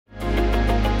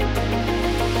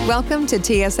Welcome to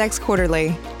TSX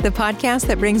Quarterly, the podcast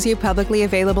that brings you publicly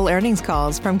available earnings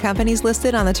calls from companies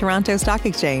listed on the Toronto Stock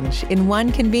Exchange in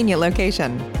one convenient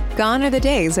location. Gone are the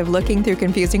days of looking through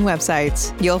confusing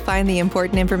websites. You'll find the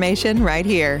important information right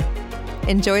here.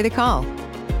 Enjoy the call.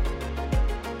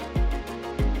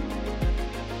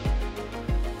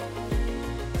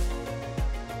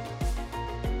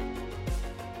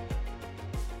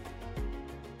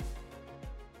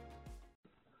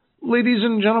 Ladies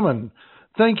and gentlemen,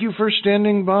 thank you for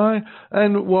standing by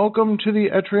and welcome to the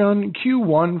Etrion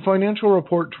Q1 Financial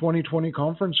Report 2020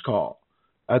 conference call.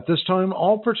 At this time,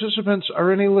 all participants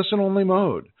are in a listen-only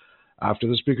mode. After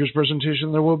the speaker's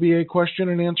presentation, there will be a question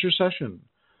and answer session.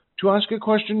 To ask a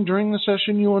question during the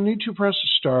session, you will need to press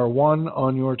star 1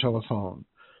 on your telephone.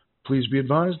 Please be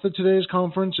advised that today's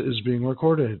conference is being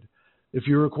recorded. If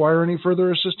you require any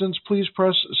further assistance, please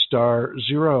press star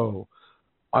 0.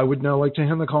 I would now like to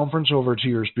hand the conference over to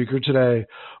your speaker today,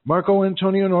 Marco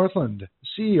Antonio Northland,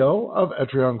 CEO of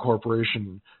Etrion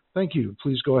Corporation. Thank you.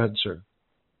 Please go ahead, sir.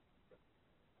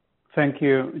 Thank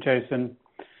you, Jason.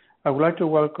 I would like to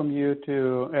welcome you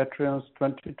to Etrion's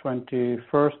 2020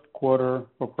 first quarter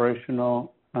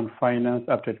operational and finance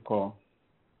update call.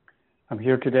 I'm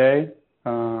here today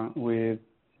with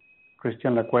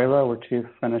Christian Lacueva, our Chief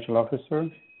Financial Officer,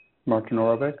 Martin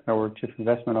Oravec, our Chief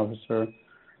Investment Officer,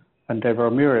 and Dave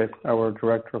Ramirez, our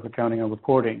Director of Accounting and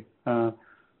Reporting.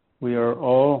 We are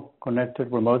all connected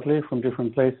remotely from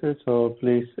different places, so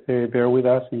please bear with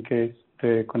us in case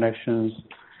the connections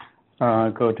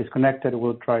go disconnected.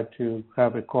 We'll try to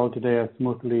have a call today as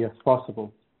smoothly as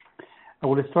possible. I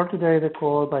will start today the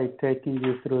call by taking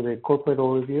you through the corporate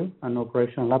overview and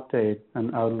operational update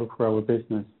and outlook for our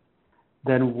business.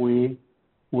 Then we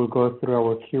will go through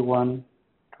our Q1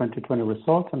 2020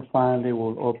 results, and finally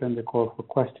we'll open the call for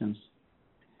questions.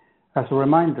 As a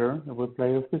reminder, the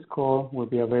replay of this call will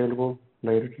be available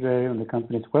later today on the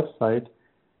company's website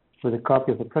with a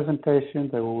copy of the presentation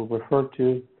that we will refer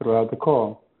to throughout the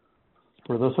call.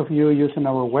 For those of you using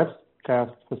our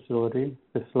webcast facility,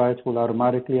 the slides will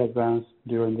automatically advance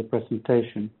during the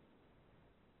presentation.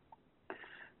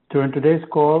 During today's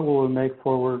call, we will make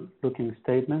forward-looking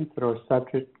statements that are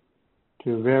subject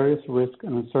to various risks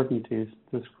and uncertainties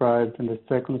described in the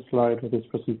second slide of this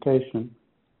presentation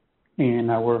in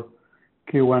our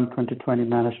Q1 2020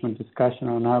 Management Discussion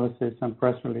and Analysis and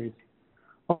press release,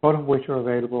 all of which are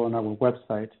available on our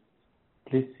website.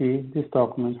 Please see these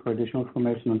documents for additional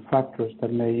information on factors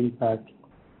that may impact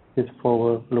this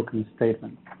forward-looking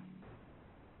statement.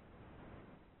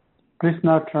 Please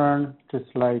now turn to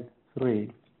slide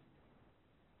 3.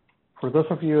 For those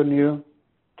of you new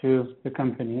to the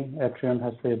company, Etrion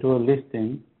has a dual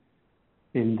listing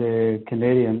in the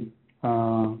Canadian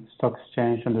Stock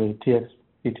Exchange under the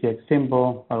ETX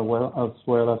symbol, as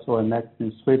well as OMX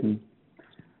in Sweden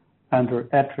under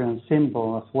Etrion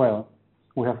symbol as well.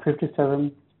 We have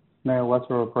 57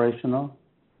 megawatts are operational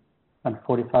and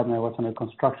 45 megawatts under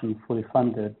construction, fully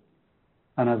funded,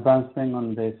 and advancing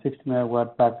on the 60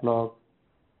 megawatt backlog.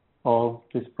 All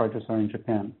these projects are in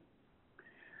Japan.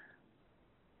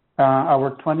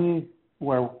 Our Q1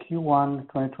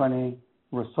 2020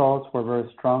 results were very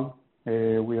strong.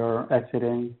 We are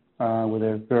exiting with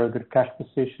a very good cash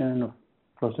position of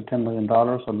close to $10 million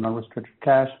of non-restricted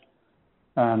cash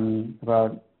and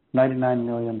about $99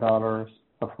 million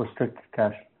of restricted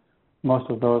cash.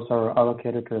 Most of those are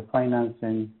allocated to the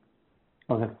financing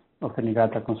of the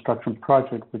Niigata construction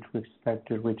project, which we expect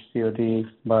to reach COD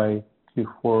by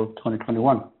Q4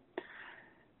 2021.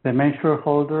 The main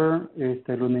shareholder is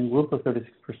the Lumin Group of 36%.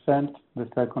 The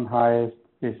second highest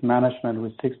is management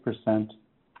with 6%.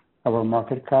 Our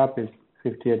market cap is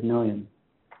 $58 million.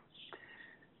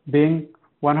 Being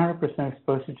 100%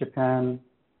 exposed to Japan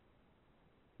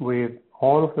with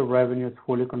all of the revenues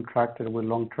fully contracted with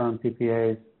long-term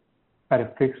PPAs at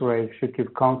a fixed rate should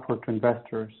give comfort to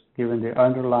investors, given the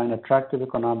underlying attractive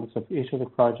economics of each of the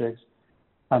projects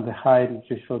and the high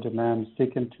institutional demand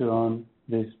seeking to own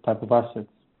this type of assets.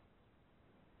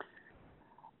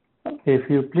 If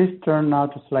you please turn now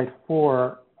to slide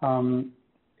 4,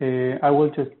 I will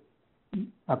just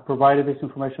I provided this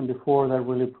information before that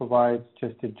really provides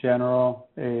just a general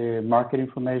market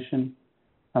information,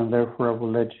 and therefore I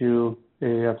will let you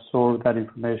absorb that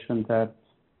information that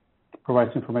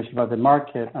provides information about the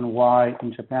market and why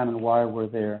in Japan and why we're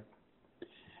there.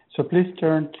 So please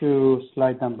turn to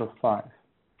slide number 5,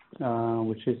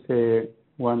 which is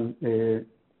one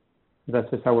that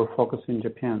says our focus in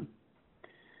Japan.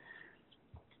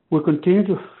 We continue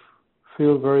to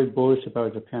feel very bullish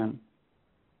about Japan.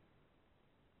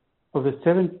 Of the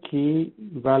 7 key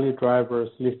value drivers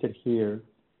listed here,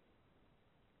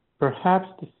 Perhaps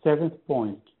the seventh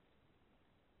point,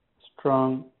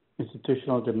 strong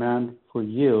institutional demand for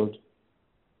yield,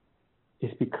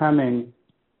 is becoming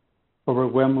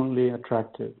overwhelmingly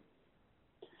attractive.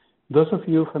 Those of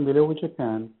you familiar with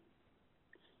Japan,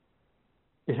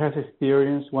 it has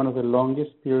experienced one of the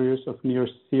longest periods of near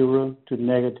zero to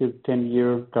negative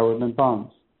 10-year government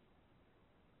bonds.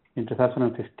 In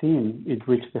 2015, it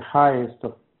reached the highest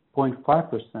of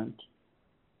 0.5%,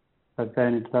 but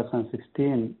then in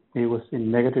 2016, it was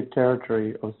in negative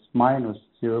territory of minus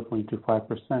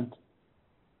 0.25%.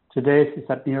 Today, it's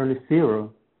at nearly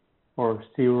zero, or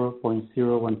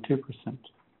 0.012%.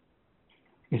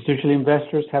 Institutional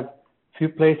investors have few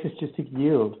places to seek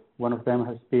yield. One of them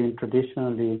has been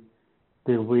traditionally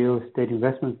the real estate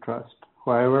investment trust.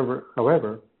 However,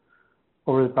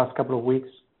 over the past couple of weeks,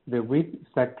 the REIT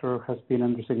sector has been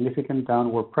under significant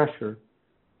downward pressure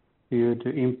due to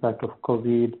impact of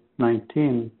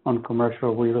COVID-19 on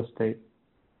commercial real estate.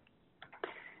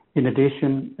 In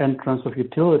addition, entrance of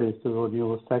utilities to the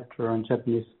renewable sector and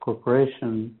Japanese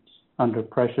corporations under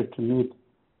pressure to meet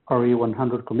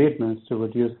RE100 commitments to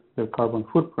reduce their carbon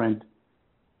footprint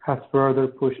has further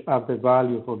pushed up the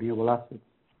value of renewable assets.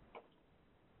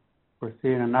 We're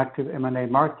seeing an active M&A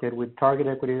market with target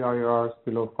equity IRRs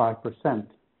below 5%.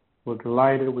 We're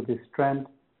delighted with this trend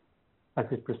as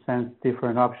it presents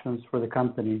different options for the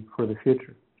company for the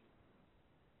future.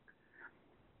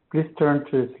 Please turn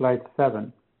to slide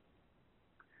 7.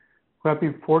 We have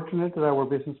been fortunate that our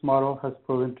business model has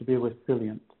proven to be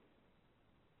resilient.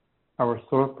 Our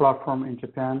solar platform in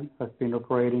Japan has been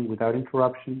operating without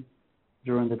interruption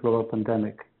during the global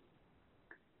pandemic.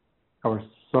 Our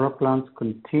solar plants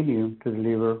continue to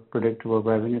deliver predictable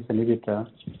revenues and EBITDA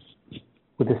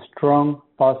with strong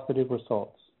positive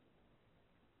results.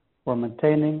 We're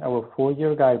maintaining our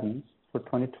full-year guidance for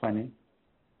 2020.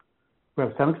 We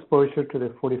have some exposure to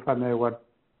the 45 megawatt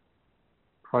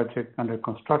project under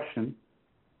construction,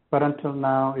 but until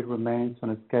now it remains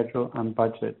on a schedule and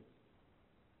budget.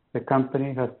 The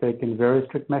company has taken very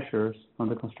strict measures on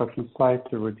the construction site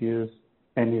to reduce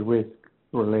any risk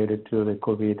related to the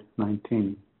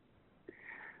COVID-19.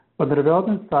 On the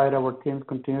development side, our teams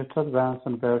continue to advance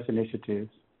on various initiatives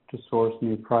to source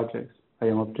new projects. I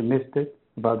am optimistic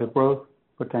about the growth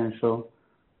potential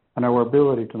and our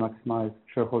ability to maximize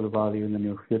shareholder value in the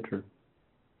near future.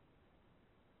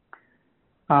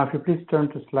 If you please turn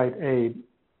to slide 8,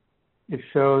 it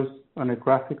shows on a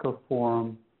graphical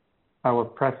form our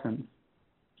presence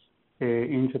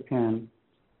in Japan.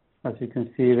 As you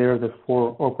can see there, the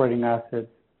 4 operating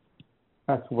assets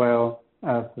as well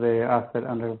as the asset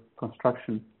under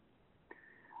construction.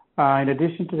 In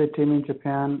addition to the team in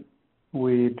Japan,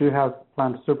 we do have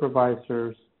plant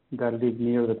supervisors that live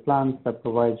near the plants that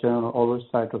provide general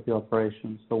oversight of the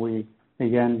operations. So we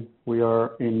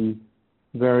are in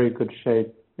very good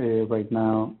shape right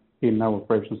now in our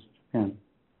operations in Japan.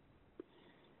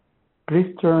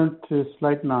 Please turn to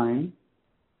slide 9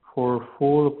 for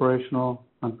full operational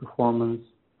and performance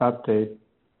update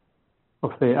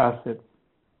of the assets.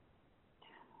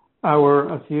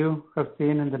 As you have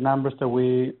seen in the numbers that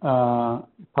we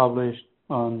published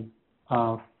on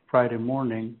Friday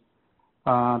morning,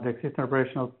 the existing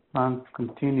operational plants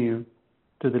continue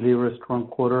to deliver strong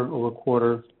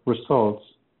quarter-over-quarter results.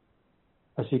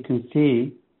 As you can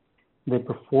see, the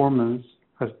performance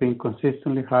has been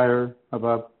consistently higher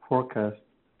above forecast.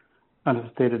 And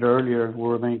as stated earlier, we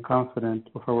remain confident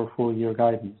of our full-year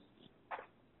guidance.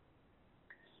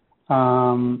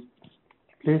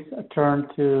 Please turn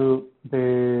to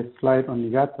the slide on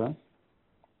Niigata,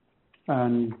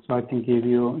 and so I can give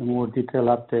you a more detailed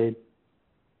update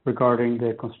regarding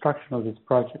the construction of this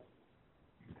project.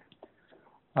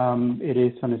 It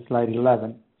is on slide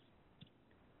 11.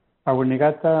 Our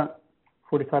Niigata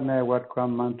 45 megawatt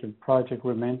ground-mounted project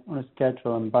remains on a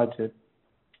schedule and budget.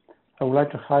 I would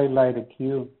like to highlight a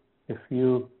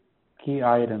few key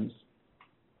items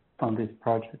on this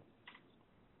project.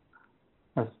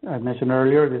 As I mentioned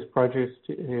earlier, this project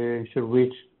should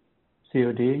reach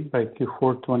COD by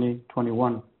Q4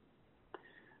 2021.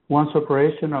 Once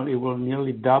operational, it will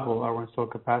nearly double our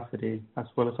installed capacity as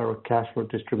well as our cash flow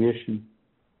distribution.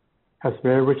 Has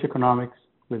very rich economics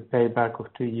with payback of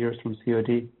 2 years from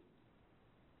COD.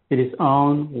 It is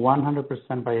owned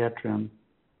 100% by Etrion.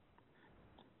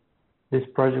 This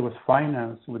project was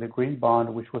financed with a green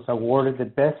bond, which was awarded the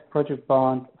best project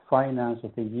bond finance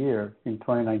of the year in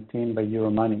 2019 by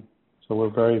Euromoney. So we're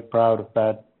very proud of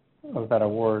that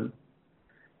award.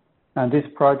 And this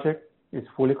project is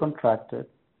fully contracted,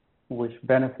 which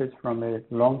benefits from a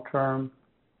long-term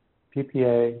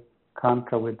PPA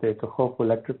contract with the Tohoku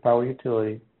Electric Power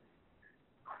Utility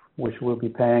which will be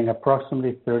paying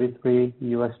approximately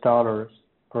 $33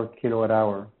 per kilowatt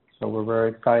hour. So we're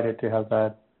very excited to have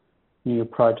that new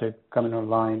project coming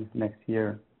online next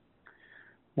year.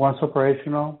 Once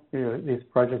operational, this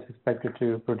project is expected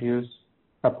to produce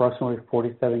approximately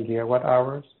 47 gigawatt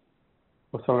hours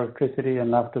of solar electricity,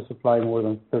 enough to supply more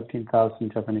than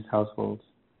 13,000 Japanese households.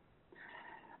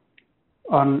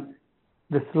 On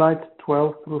the slides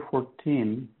 12 through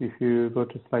 14, if you go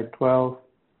to slide 12,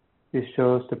 it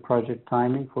shows the project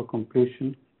timing for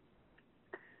completion,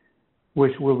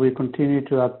 which we continue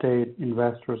to update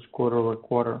investors quarter over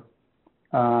quarter.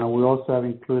 We also have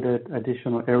included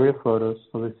additional area photos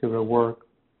of the civil work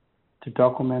to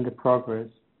document the progress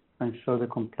and show the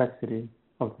complexity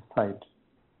of the site.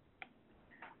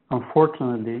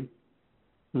 Unfortunately,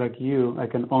 like you, I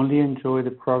can only enjoy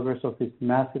the progress of this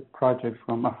massive project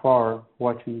from afar,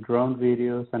 watching drone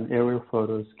videos and aerial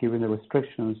photos, given the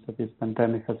restrictions that this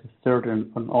pandemic has exerted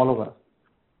on all of us.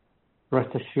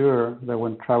 Rest assured that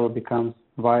when travel becomes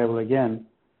viable again,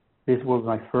 this was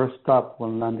my first stop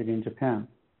when landing in Japan.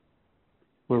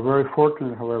 We're very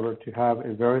fortunate, however, to have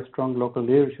a very strong local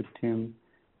leadership team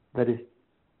that is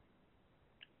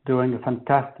doing a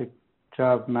fantastic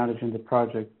job managing the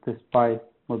project despite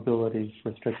mobility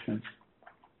restrictions.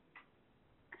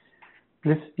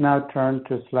 Please now turn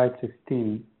to slide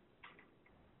 16.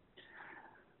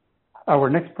 Our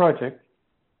next project,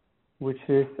 which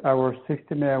is our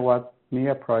 60 megawatt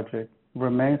MIA project,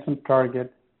 remains on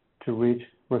target to reach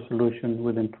resolution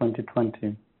within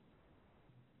 2020.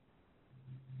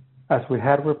 As we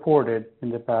had reported in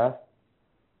the past,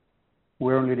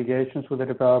 we're in litigations with the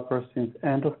developer since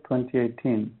end of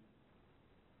 2018.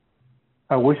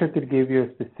 I wish I could give you a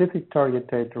specific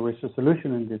target date to reach a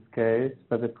solution in this case,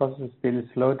 but the process has been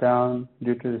slowed down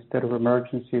due to the state of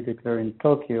emergency declared in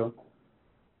Tokyo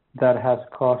that has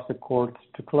caused the courts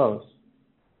to close.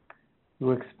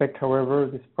 We expect, however,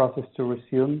 this process to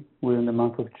resume within the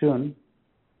month of June,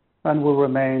 and will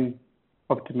remain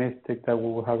optimistic that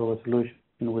we will have a resolution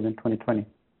within 2020.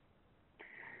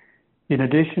 In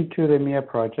addition to the MIA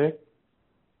project,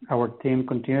 our team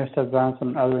continues to advance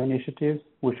on other initiatives,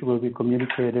 which will be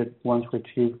communicated once we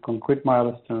achieve concrete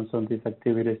milestones on these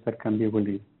activities that can be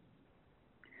released.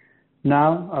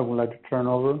 Now, I would like to turn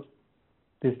over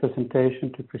this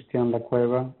presentation to Cristian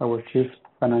Lacueva, our Chief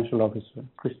Financial Officer.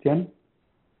 Cristian?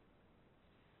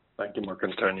 Thank you, Marco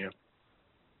Antonio.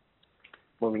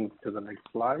 Moving to the next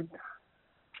slide.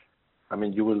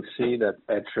 You will see that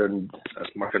Etrion, as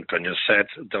Marco Antonio said,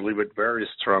 delivered very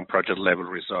strong project level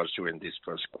results during this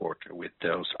first quarter, with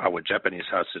our Japanese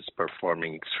assets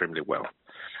performing extremely well.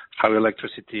 High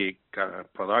electricity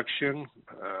production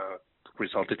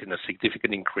resulted in a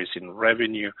significant increase in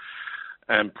revenue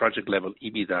and project level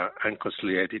EBITDA and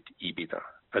consolidated EBITDA.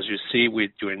 As you see,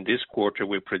 during this quarter,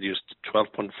 we produced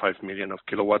 12.5 million of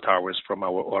kilowatt hours from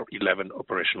our 11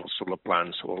 operational solar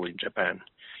plants all in Japan.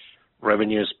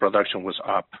 Revenues production was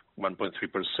up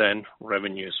 1.3%,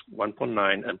 revenues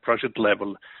 1.9%, and project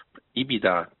level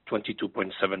EBITDA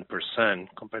 22.7%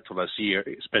 compared to last year,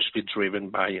 especially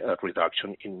driven by a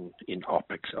reduction in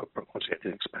OPEX, or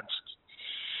consolidated expenses.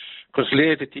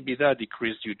 Consolidated EBITDA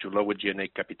decreased due to lower G&A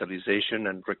capitalization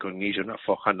and recognition of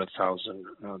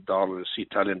 $400,000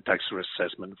 Italian tax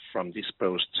reassessment from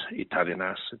disposed Italian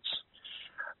assets.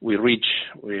 We reached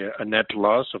a net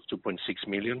loss of 2.6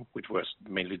 million, which was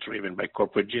mainly driven by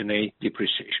corporate G&A,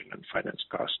 depreciation, and finance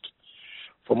cost.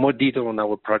 For more detail on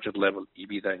our project level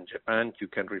EBITDA in Japan, you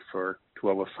can refer to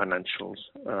our financials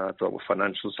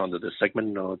under the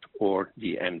segment note or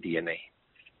the MD&A.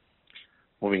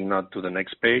 Moving on to the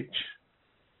next page.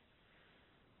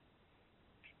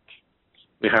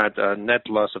 We had a net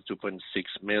loss of 2.6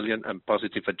 million and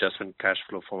positive adjustment cash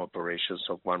flow from operations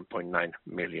of 1.9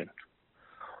 million.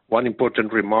 One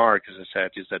important remark, as I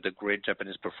said, is that the great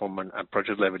Japanese performance and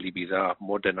project level EBITDA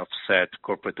more than offset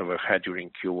corporate overhead during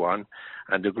Q1,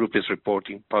 and the group is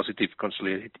reporting positive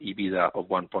consolidated EBITDA of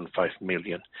 1.5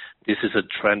 million. This is a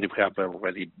trend we have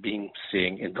already been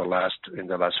seeing in the last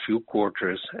few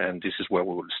quarters, and this is where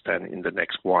we will stand in the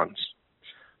next ones.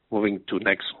 Moving to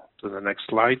the next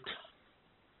slide.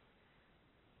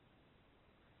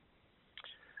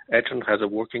 Etrion has a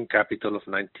working capital of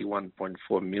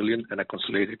 91.4 million and a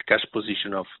consolidated cash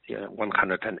position of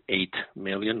 108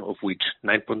 million, of which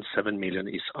 9.7 million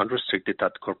is unrestricted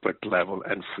at corporate level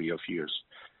and free of use.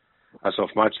 As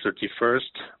of March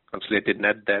 31st, consolidated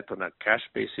net debt on a cash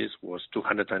basis was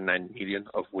 209 million,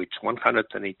 of which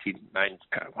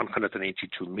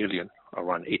 182 million,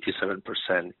 around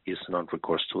 87%, is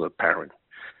non-recourse to the parent.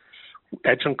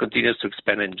 Etrion continues to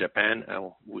expand in Japan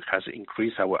and has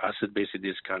increased our asset base in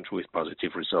this country with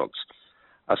positive results.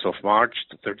 As of March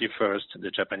 31st,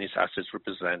 the Japanese assets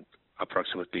represent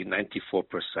approximately 94%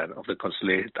 of the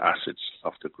consolidated assets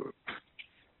of the group.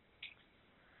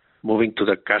 Moving to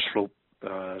the cash flow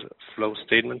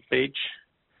statement page.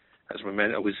 As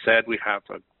we said, we have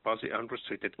a positive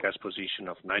unrestricted cash position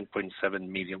of 9.7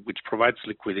 million, which provides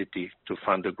liquidity to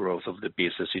fund the growth of the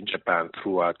business in Japan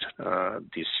throughout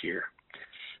this year.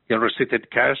 The unrestricted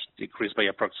cash decreased by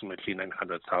approximately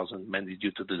 900,000, mainly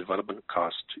due to the development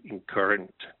cost incurred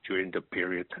during the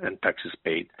period and taxes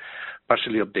paid,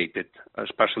 partially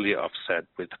offset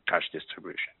with cash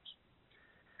distributions.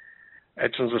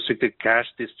 Etrion's restricted cash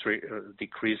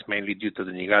decreased mainly due to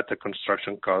the Niigata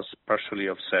construction costs, partially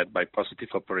offset by positive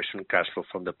operation cash flow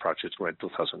from the projects in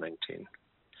 2019.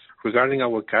 Regarding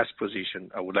our cash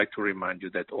position, I would like to remind you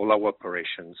that all our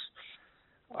operations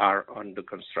are on the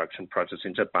construction projects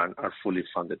in Japan are fully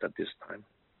funded at this time.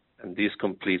 And this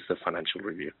completes the financial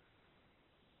review.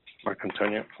 Marc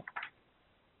Antonio.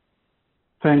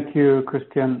 Thank you,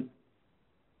 Christian.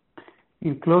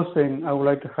 In closing, I would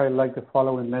like to highlight the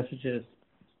following messages.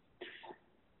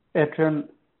 Etrion,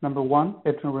 number one,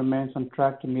 Etrion remains on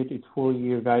track to meet its full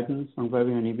year guidance on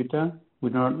revenue and EBITDA. We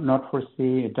do not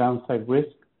foresee a downside risk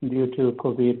due to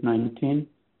COVID-19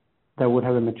 that would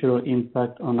have a material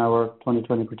impact on our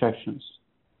 2020 projections.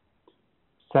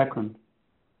 Second,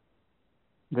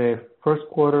 the first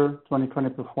quarter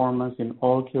 2020 performance in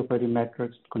all key operating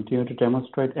metrics continue to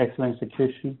demonstrate excellent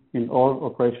execution in all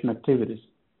operation activities.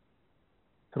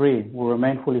 3, we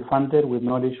remain fully funded with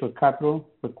no additional capital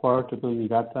required to build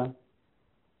Niigata.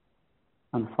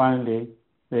 And finally,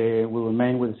 we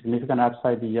remain with a significant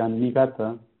upside beyond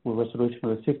Niigata with resolution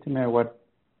of the 60 megawatt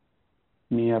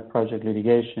MIA project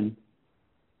litigation,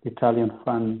 Italian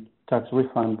fund tax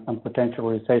refund, and potential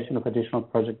realization of additional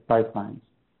project pipelines.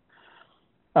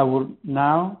 I would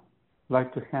now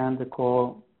like to hand the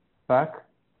call back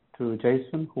to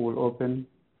Jason, who will open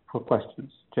for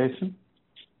questions. Jason?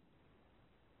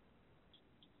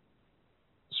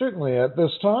 Certainly, at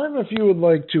this time, if you would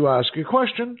like to ask a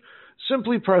question,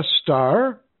 simply press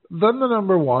star, then the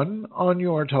number 1 on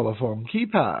your telephone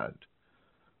keypad.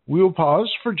 We will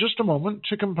pause for just a moment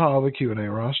to compile the Q&A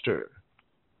roster.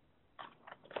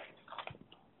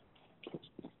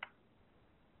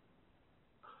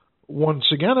 Once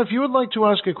again, if you would like to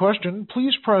ask a question,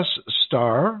 please press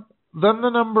star, then the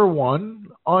number 1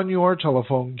 on your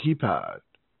telephone keypad.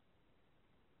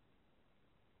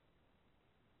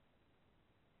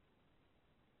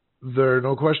 There are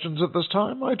no questions at this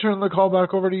time. I turn the call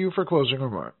back over to you for closing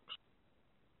remarks.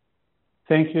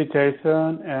 Thank you,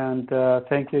 Jason, and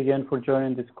thank you again for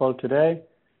joining this call today.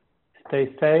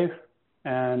 Stay safe,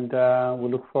 and we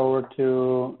look forward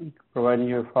to providing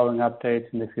you following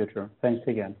updates in the future. Thanks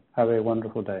again. Have a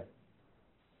wonderful day.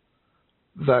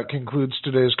 That concludes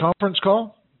today's conference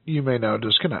call. You may now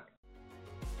disconnect.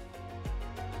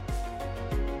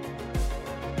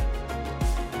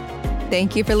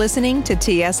 Thank you for listening to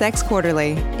TSX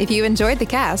Quarterly. If you enjoyed the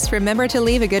cast, remember to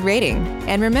leave a good rating.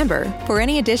 And remember, for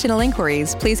any additional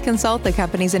inquiries, please consult the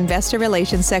company's investor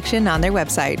relations section on their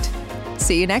website.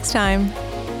 See you next time.